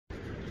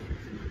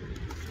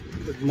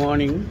Good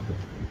morning.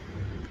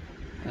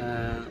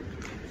 Uh,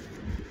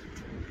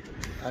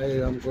 I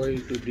am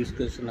going to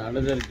discuss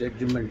another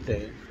judgment.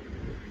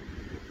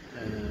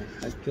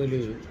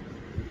 Actually,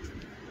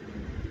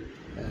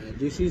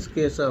 this is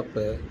case of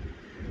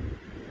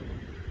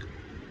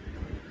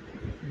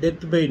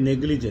death by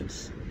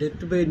negligence.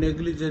 Death by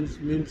negligence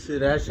means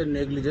ration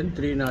negligence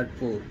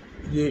 304.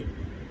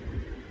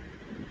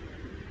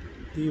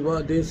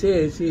 They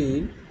say,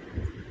 see,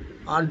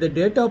 on the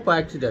date of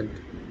accident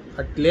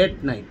at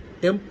late night,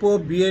 tempo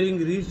bearing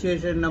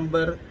registration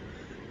number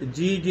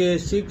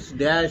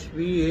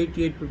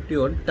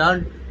GJ6-V8851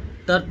 turned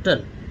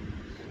turtle,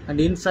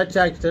 and in such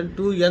accident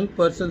 2 young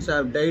persons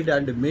have died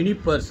and many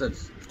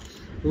persons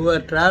who were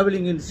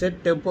travelling in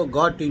said tempo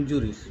got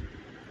injuries.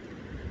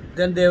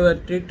 Then they were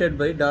treated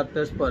by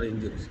doctors for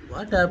injuries.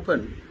 What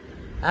happened?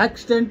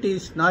 Accident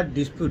is not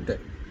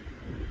disputed.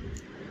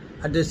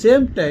 At the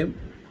same time,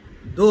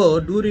 though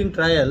during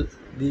trial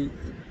the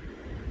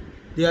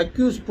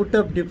accused put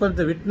up defense,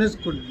 the witness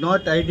could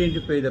not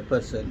identify the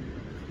person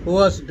who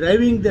was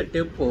driving the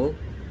tempo,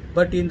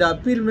 but in the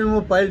appeal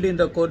memo filed in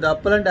the court, the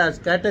appellant has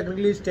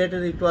categorically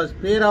stated it was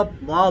fear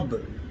of mob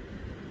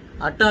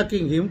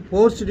attacking him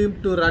forced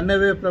him to run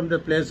away from the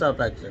place of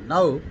accident.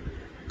 Now,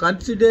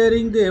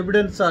 considering the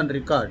evidence on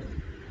record,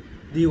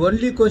 the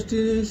only question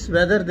is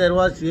whether there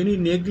was any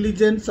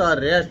negligence or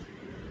rash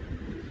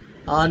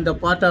on the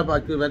part of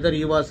accused, whether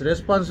he was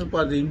responsible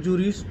for the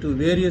injuries to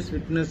various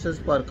witnesses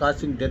for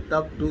causing death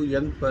of 2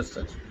 young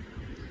persons.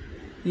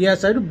 He has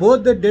said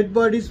both the dead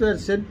bodies were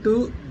sent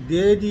to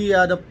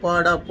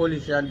Dediyadapada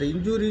police and the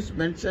injuries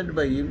mentioned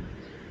by him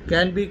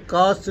can be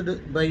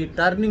caused by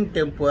turning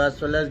tempo as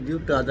well as due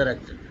to other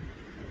accidents.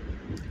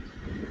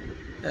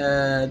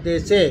 They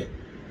say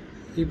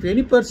if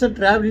any person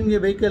travelling a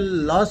vehicle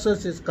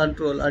loses his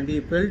control and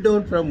he fell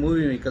down from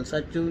moving vehicle,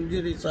 such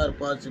injuries are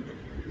possible.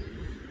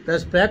 The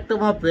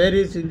spectrum of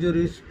various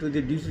injuries to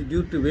the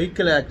due to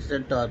vehicle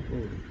accident are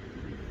proved.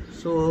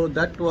 So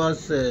that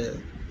was a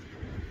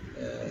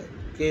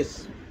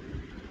case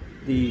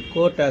the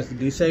court has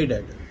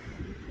decided.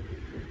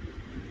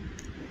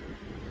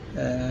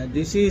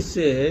 This is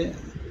a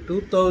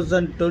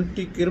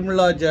 2020 Criminal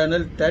Law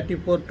Journal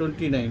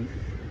 3429.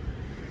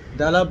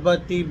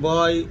 Dalabati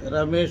Boy,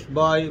 Ramesh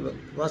Boy,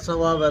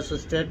 Vasava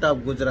vs. State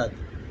of Gujarat.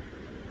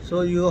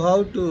 So you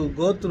have to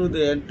go through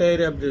the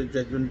entire of the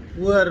judgment.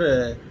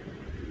 Poor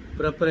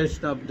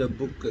preparation of the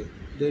book.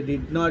 They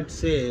did not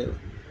say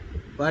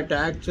what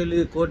actually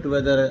the court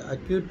whether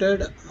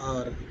acquitted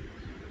or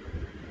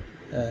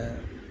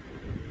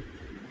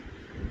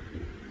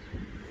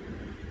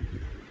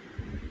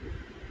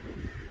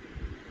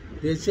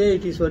they say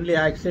it is only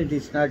accident,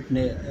 is not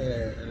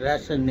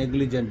rash and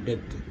negligent death.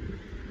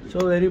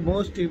 So very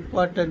most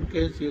important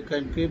case, you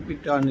can keep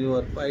it on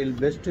your file.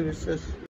 Best wishes.